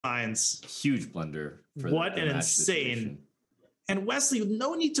lines. Huge blunder. For What the an match insane. situation. And Wesley,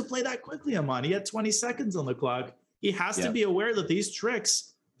 no need to play that quickly, Amon. He had 20 seconds on the clock. He has to be aware that these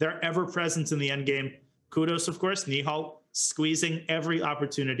tricks, they're ever present in the end game. Kudos, of course, NIhal squeezing every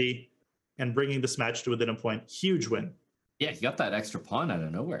opportunity and bringing this match to within a point. Huge win. Yeah, he got that extra pawn out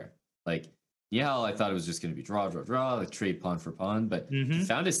of nowhere. Like, NIhal, I thought it was just going to be draw, like trade pawn for pawn, but he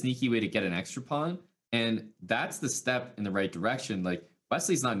found a sneaky way to get an extra pawn, and that's the step in the right direction. Like,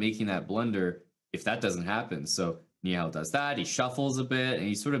 Wesley's not making that blunder if that doesn't happen. So NIhal does that, he shuffles a bit, and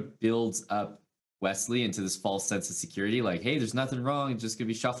he sort of builds up Wesley into this false sense of security, like, hey, there's nothing wrong, it's just gonna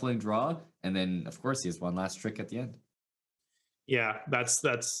be shuffling draw, and then of course he has one last trick at the end. Yeah,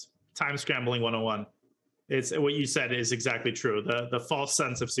 that's time scrambling 101. It's what you said is exactly true. The false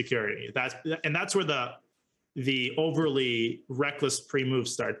sense of security. That's where the overly reckless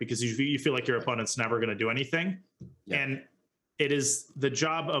pre-moves start, because you feel like your opponent's never going to do anything, and it is the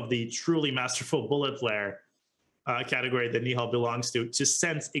job of the truly masterful bullet player category that NIhal belongs to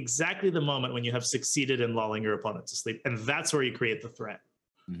sense exactly the moment when you have succeeded in lulling your opponent to sleep, and that's where you create the threat.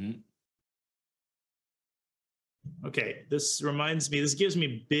 Okay, this gives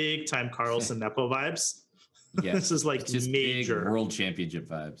me big time Carlsen Nepo vibes. Yeah, this is like just major big world championship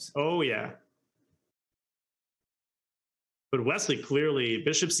vibes. Oh yeah. But Wesley, clearly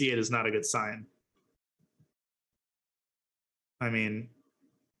bishop c8 is not a good sign. I mean,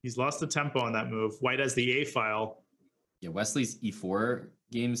 he's lost the tempo on that move. White has the A file. Yeah, Wesley's e4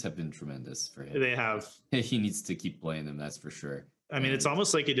 games have been tremendous for him. They have. He needs to keep playing them, that's for sure. I mean, it's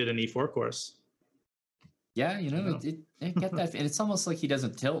almost like he did an e4 course. Yeah, I get that. And it's almost like he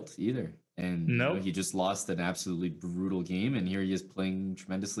doesn't tilt either. And he just lost an absolutely brutal game, and here he is playing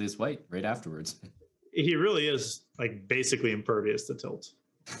tremendously as white right afterwards. He really is like basically impervious to tilt.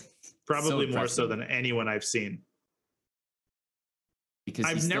 Probably more so than anyone I've seen. Because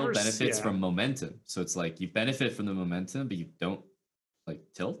he still benefits from momentum. So it's like you benefit from the momentum, but you don't like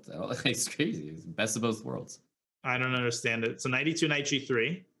tilt at all. It's crazy. It's the best of both worlds. I don't understand it. So 92 knight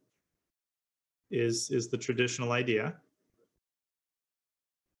g3 is the traditional idea.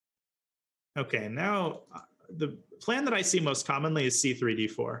 Okay, now the plan that I see most commonly is c3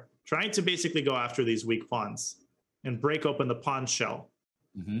 d4, trying to basically go after these weak pawns and break open the pawn shell.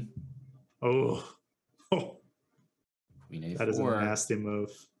 Oh, Queen A4. That is a nasty move.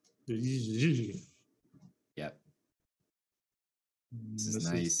 Yep. This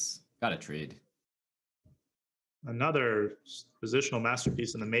is nice. Got a trade. Another positional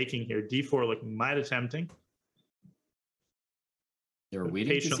masterpiece in the making here. D4 looking mighty tempting. They were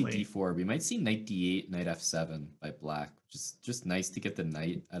waiting to see d4. We might see knight d8, knight f7 by black. Just nice to get the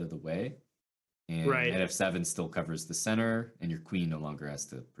knight out of the way. And knight f7 still covers the center, and your queen no longer has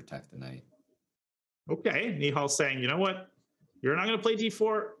to protect the knight. Okay, NIhal saying, you know what? You're not going to play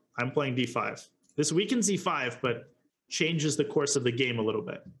d4. I'm playing d5. This weakens e5, but changes the course of the game a little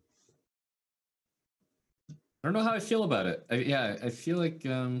bit. I don't know how I feel about it. I feel like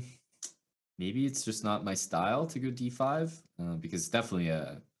maybe it's just not my style to go d5 because it's definitely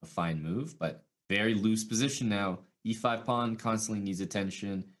a fine move, but very loose position now. e5 pawn constantly needs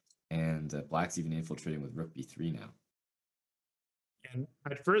attention, and black's even infiltrating with rook b3 now. And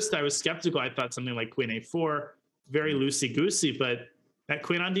at first I was skeptical. I thought something like queen a4, very loosey-goosey, but that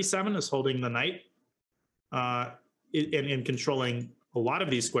queen on d7 is holding the knight and controlling a lot of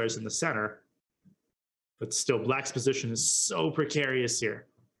these squares in the center. But still, black's position is so precarious here.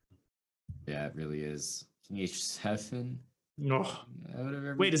 Yeah, it really is. King h7. Oh.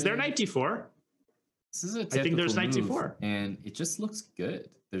 Wait, is there knight d4? This is a I think there's knight d4. And it just looks good.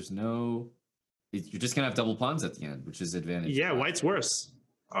 There's no... You're just going to have double pawns at the end, which is advantage. Yeah, white's worse.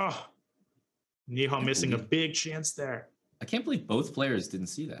 Oh, NIhal missing a big chance there. I can't believe both players didn't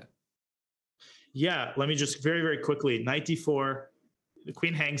see that. Yeah, let me just very, very quickly. Knight d4. The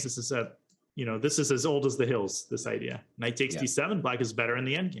queen hangs. This is this is as old as the hills, this idea. Knight takes d7. Black is better in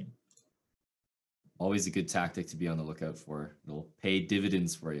the endgame. Always a good tactic to be on the lookout for. It'll pay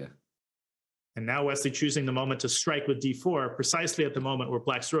dividends for you. And now Wesley choosing the moment to strike with d4, precisely at the moment where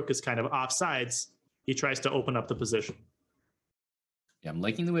black's rook is kind of offsides. He tries to open up the position. Yeah, I'm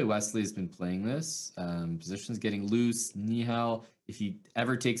liking the way Wesley has been playing this. Position's getting loose. NIhal, if he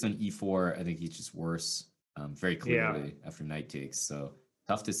ever takes on e4, I think he's just worse very clearly after knight takes. So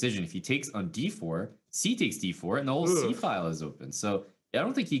tough decision. If he takes on d4, c takes d4, and the whole c file is open. So yeah, I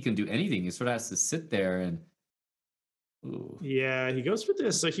don't think he can do anything. He sort of has to sit there and... Ooh. Yeah, he goes for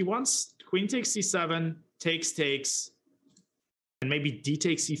this. So he wants queen takes c7, takes, and maybe d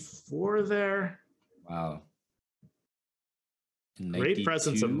takes e4 there. Wow. Great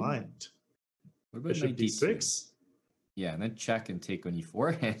presence of mind. What about bishop knight d6? Yeah, and then check and take on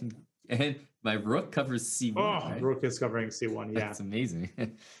e4, and my rook covers c1. Oh, Right? rook is covering c1. Yeah, That's amazing.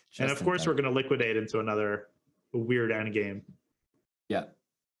 and of course we're going to liquidate into another weird endgame. Yeah,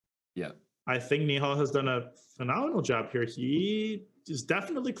 yeah. I think NIhal has done a phenomenal job here. He is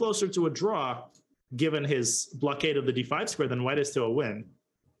definitely closer to a draw, given his blockade of the d5 square, than white is to a win.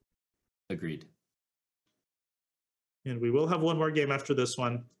 Agreed. And we will have one more game after this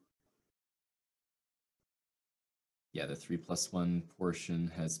one. Yeah, the 3+1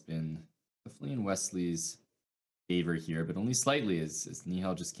 portion has been definitely in Wesley's favor here, but only slightly, as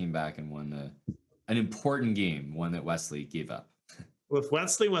NIhal just came back and won an important game, one that Wesley gave up. Well, if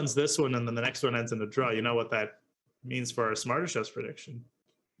Wesley wins this one and then the next one ends in a draw, you know what that means for our Smarter Chef's prediction.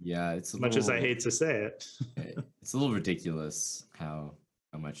 Yeah, it's much as I hate to say it. It's a little ridiculous how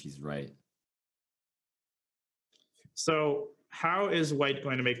much he's right. So how is white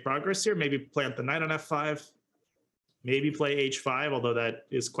going to make progress here? Maybe plant the knight on f5. Maybe play h5, although that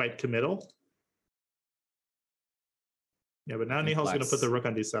is quite committal. Yeah, but now NIhal's going to put the rook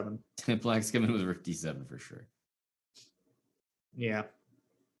on d7. Black's coming with rook d7 for sure. Yeah.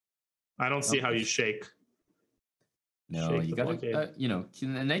 I don't see how you shake. No, you got to,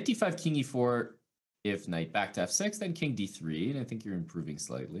 knight d5, king e4. If knight back to f6, then king d3, and I think you're improving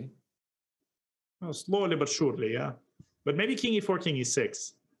slightly. Well, slowly but surely, yeah. But maybe king e4, king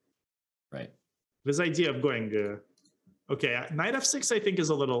e6. Right. This idea of going... okay, knight f6 I think is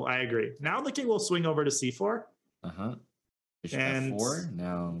a little... I agree. Now the king will swing over to c4. Uh-huh. Bishop f4.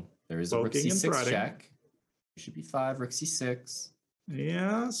 Now there is a rook c6 check. Bishop e5, rook c6.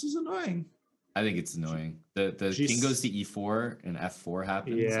 Yeah, this is annoying. I think it's annoying. The king goes to e4 and f4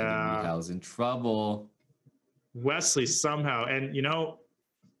 happens. Yeah. And NIhal's in trouble. Wesley somehow, and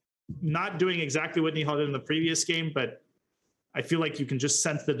not doing exactly what NIhal did in the previous game, but I feel like you can just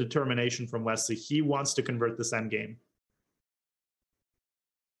sense the determination from Wesley. He wants to convert this endgame.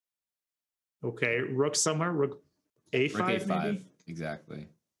 Okay, rook somewhere, rook a5, rook a5, maybe? Exactly.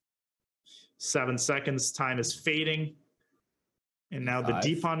 7 seconds, time is fading. And now the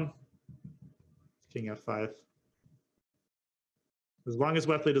d-pawn, king f5. As long as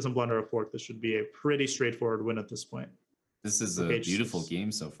Wesley doesn't blunder a fork, this should be a pretty straightforward win at this point. This is a beautiful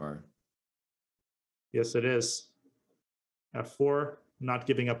game so far. Yes, it is. f4, not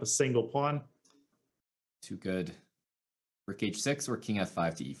giving up a single pawn. Too good. Rook h6 or king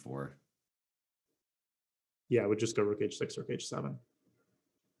f5 to e4. Yeah, I would just go rook h6, rook h7.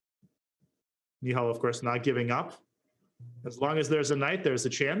 NIhal, of course, not giving up. As long as there's a knight, there's a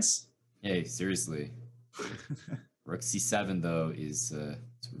chance. Hey, seriously. Rook c7, though, is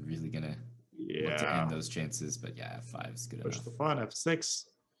really going to look to end those chances. But yeah, f5 is good enough. Push the pawn, f6.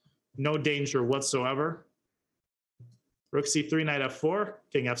 No danger whatsoever. Rook c3, knight f4,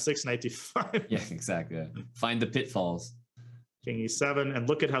 king f6, knight d5. Yeah, exactly. Yeah. Find the pitfalls. King e7, and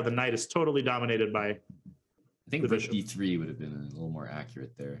look at how the knight is totally dominated by I think rook d3 would have been a little more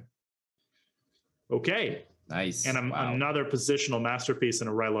accurate there. Okay. Nice. And another positional masterpiece in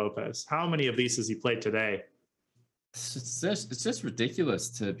a Ray Lopez. How many of these has he played today? It's just ridiculous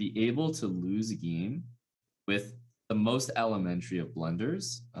to be able to lose a game with the most elementary of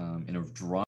blunders in a draw.